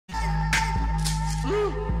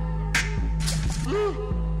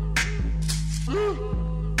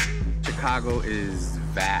Chicago is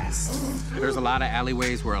vast. There's a lot of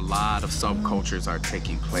alleyways where a lot of subcultures are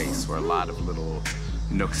taking place, where a lot of little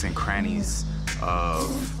nooks and crannies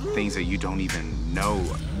of things that you don't even know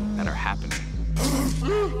that are happening.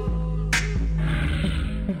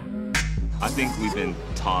 I think we've been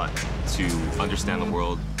taught to understand the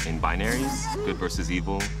world in binaries, good versus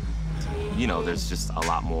evil. You know, there's just a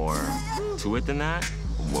lot more to it than that.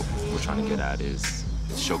 What we're trying to get at is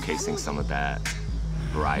showcasing some of that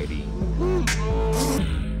variety.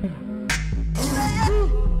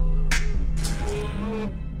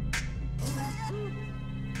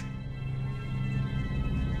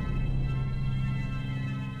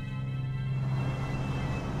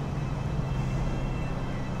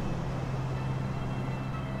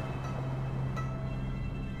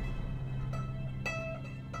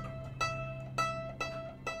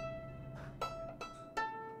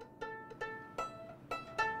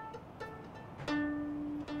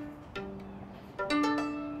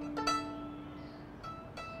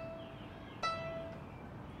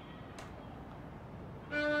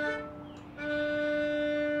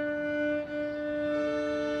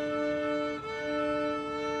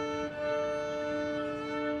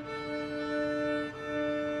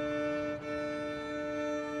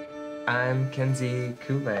 I'm Kenzie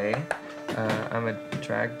Coulee. I'm a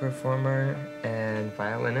drag performer and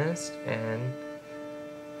violinist and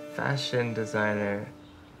fashion designer.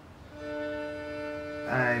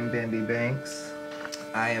 I'm Bambi Banks.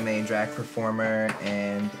 I am a drag performer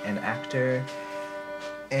and an actor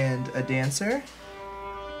and a dancer.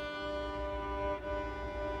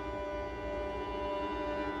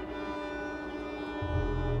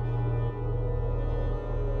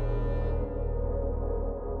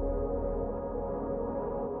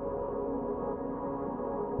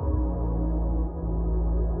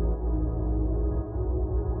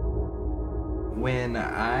 When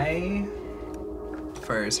I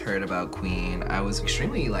first heard about Queen, I was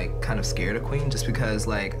extremely kind of scared of Queen just because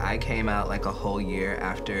I came out a whole year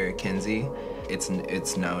after Kenzie. It's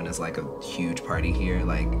known as a huge party here,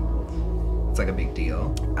 it's a big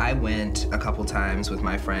deal. I went a couple times with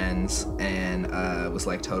my friends and was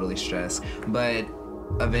totally stressed, but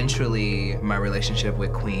eventually my relationship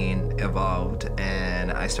with Queen evolved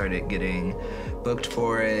and I started getting booked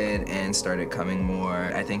for it and started coming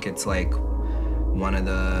more. I think it's one of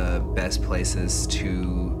the best places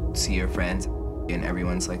to see your friends, and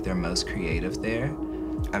everyone's their most creative there.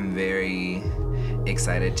 I'm very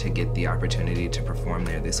excited to get the opportunity to perform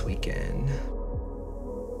there this weekend.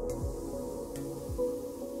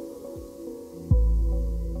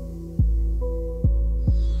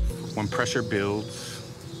 When pressure builds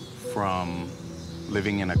from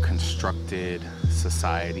living in a constructed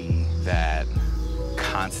society that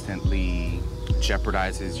constantly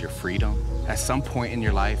jeopardizes your freedom, at some point in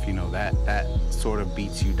your life, that sort of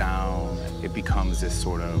beats you down. It becomes this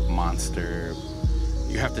sort of monster.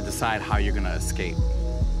 You have to decide how you're gonna escape.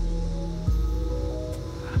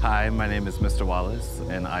 Hi, my name is Mr. Wallace,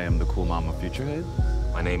 and I am the cool mom of FutureHood.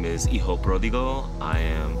 My name is Hijo Prodigo. I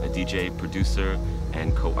am a DJ, producer,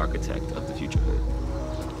 and co-architect of the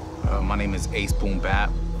FutureHood. My name is Ace Boom Bap,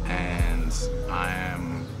 and I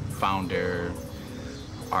am founder,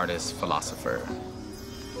 artist, philosopher.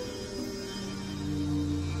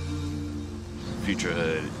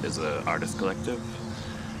 FutureHood is an artist collective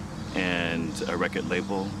and a record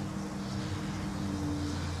label.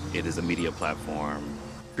 It is a media platform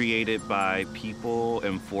created by people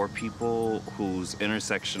and for people whose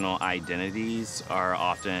intersectional identities are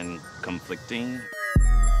often conflicting.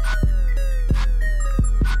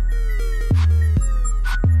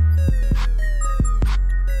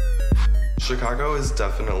 Chicago is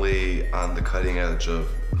definitely on the cutting edge of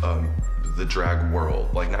the drag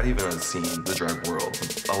world, not even a scene, the drag world.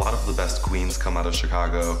 A lot of the best queens come out of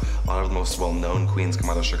Chicago. A lot of the most well-known queens come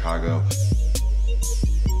out of Chicago.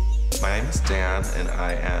 My name is Dan, and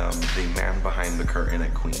I am the man behind the curtain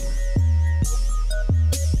at Queen.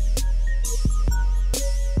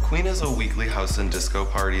 Queen is a weekly house and disco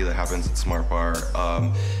party that happens at Smart Bar.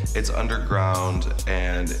 It's underground,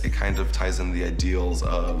 and it kind of ties in the ideals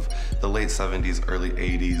of the late 70s, early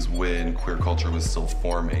 80s when queer culture was still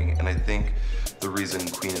forming. And I think the reason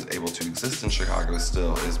Queen is able to exist in Chicago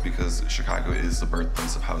still is because Chicago is the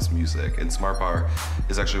birthplace of house music. And Smart Bar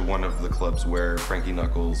is actually one of the clubs where Frankie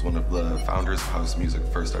Knuckles, one of the founders of house music,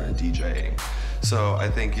 first started DJing. So I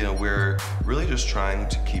think, we're really just trying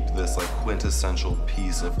to keep this quintessential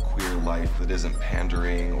piece of queer life that isn't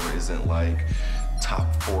pandering or isn't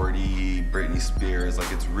top 40 Britney Spears.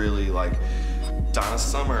 It's really Donna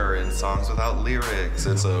Summer and songs without lyrics.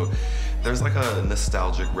 And so there's like a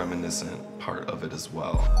nostalgic, reminiscent part of it as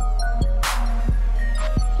well.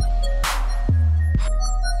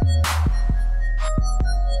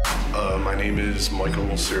 My name is Michael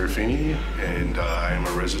Serafini, and I am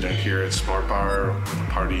a resident here at Smart Bar with a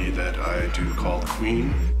party that I do called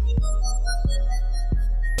Queen.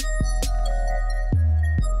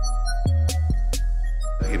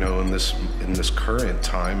 You know, in this current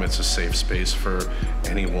time, it's a safe space for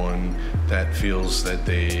anyone that feels that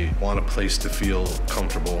they want a place to feel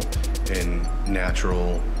comfortable and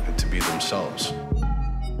natural and to be themselves.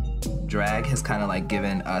 Drag has kind of like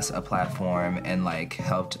given us a platform and like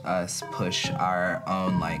helped us push our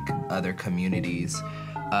own like other communities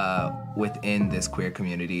within this queer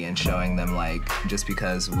community, and showing them like just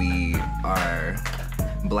because we are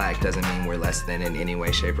Black doesn't mean we're less than in any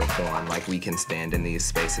way, shape, or form. Like, we can stand in these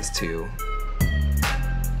spaces too.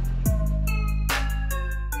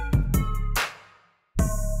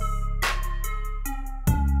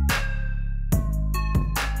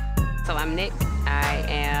 So I'm Nick. I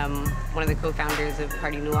am one of the co-founders of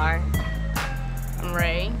Party Noire. I'm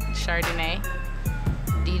Ray Chardonnay,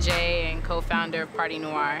 DJ and co-founder of Party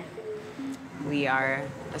Noire. We are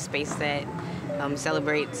a space that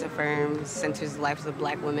celebrates, affirms, centers the lives of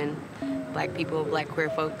Black women, Black people, Black queer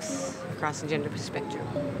folks across the gender spectrum.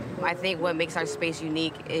 I think what makes our space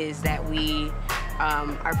unique is that we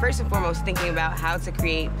are first and foremost thinking about how to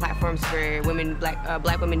create platforms for women,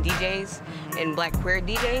 Black women DJs and Black queer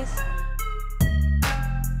DJs.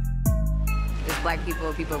 As Black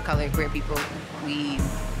people, people of color, queer people, we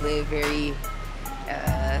live very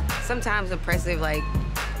sometimes oppressive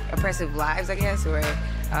lives, I guess, where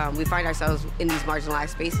we find ourselves in these marginalized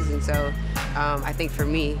spaces. And so I think for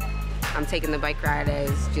me, I'm taking the bike ride as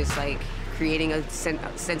just like creating a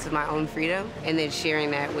sense of my own freedom and then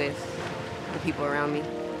sharing that with the people around me.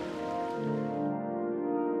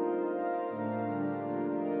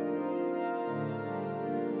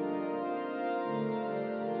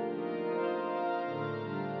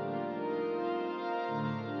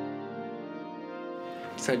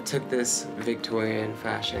 So I took this Victorian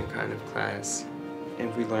fashion kind of class,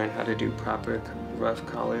 and we learned how to do proper rough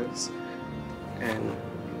collars, and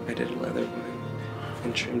I did a leather one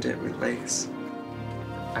and trimmed it with lace.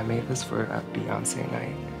 I made this for a Beyonce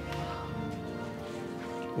night.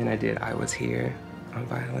 And I did I Was Here on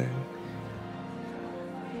violin.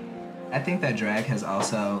 I think that drag has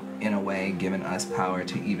also, in a way, given us power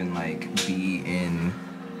to even like be in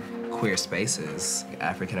queer spaces.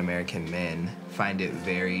 African-American men find it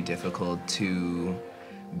very difficult to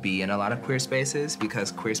be in a lot of queer spaces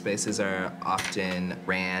because queer spaces are often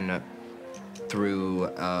ran through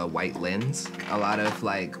a white lens. A lot of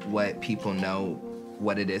like what people know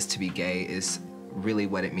what it is to be gay is really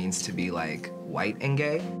what it means to be like white and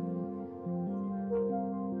gay.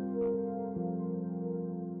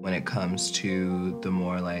 When it comes to the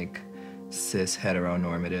more like cis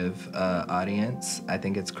heteronormative audience, I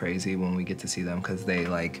think it's crazy when we get to see them because they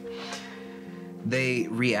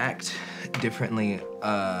react differently,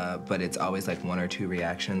 but it's always like one or two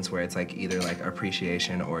reactions where it's like either like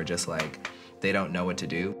appreciation or just like they don't know what to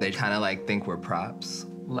do. They kind of like think we're props.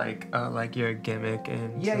 Like you're a gimmick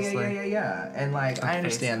and Yeah. And like I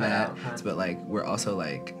understand that, but like we're also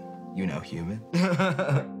like, you know, human.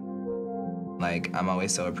 Like I'm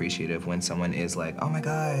always so appreciative when someone is like, oh my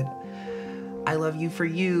God, I love you for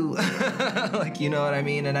you. Like, you know what I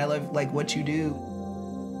mean? And I love like what you do.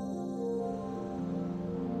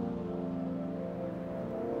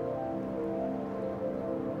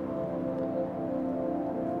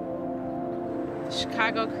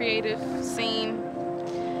 Chicago creative scene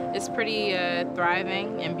is pretty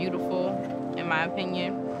thriving and beautiful, in my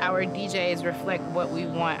opinion. Our DJs reflect what we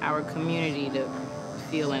want our community to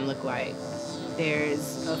feel and look like.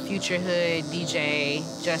 There's a FutureHood DJ,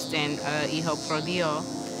 Justin Hijo Prodio.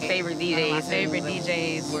 Favorite DJs. One of my favorite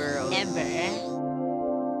DJs world ever.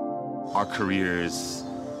 Our careers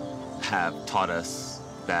have taught us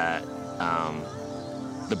that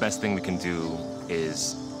the best thing we can do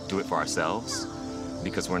is do it for ourselves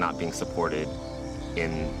because we're not being supported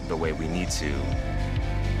in the way we need to.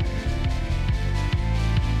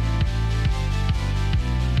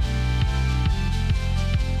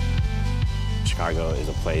 Chicago is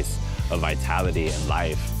a place of vitality and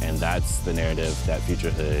life, and that's the narrative that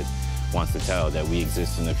FutureHood wants to tell, that we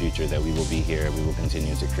exist in the future, that we will be here, we will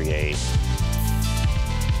continue to create.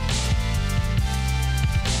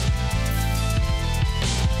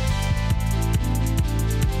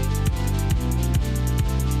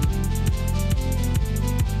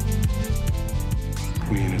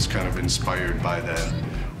 Queen is kind of inspired by that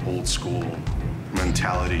old school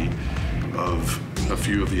mentality of a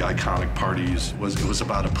few of the iconic parties was it was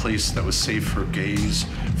about a place that was safe for gays,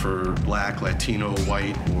 for Black, Latino,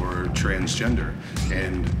 white, or transgender.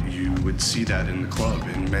 And you would see that in the club,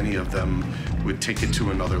 and many of them would take it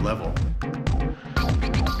to another level.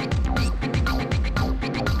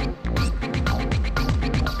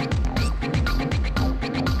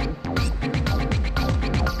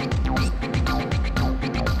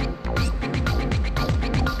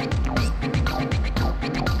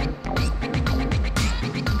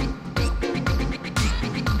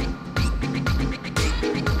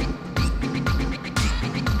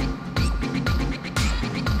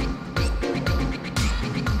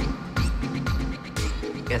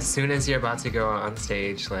 As soon as you're about to go on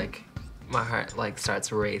stage, like, my heart, like,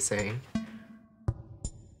 starts racing.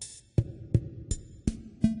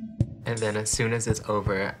 And then as soon as it's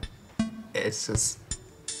over, it's just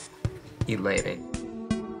elating.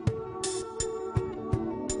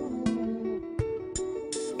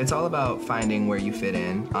 It's all about finding where you fit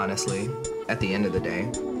in, honestly, at the end of the day.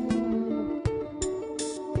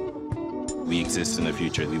 We exist in the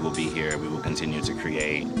future. We will be here. We will continue to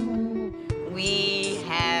create. We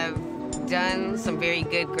have done some very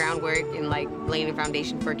good groundwork in like laying the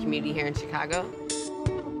foundation for a community here in Chicago.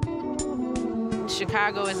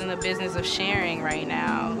 Chicago is in the business of sharing right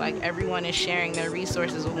now. Like, everyone is sharing their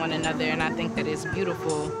resources with one another, and I think that it's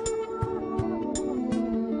beautiful.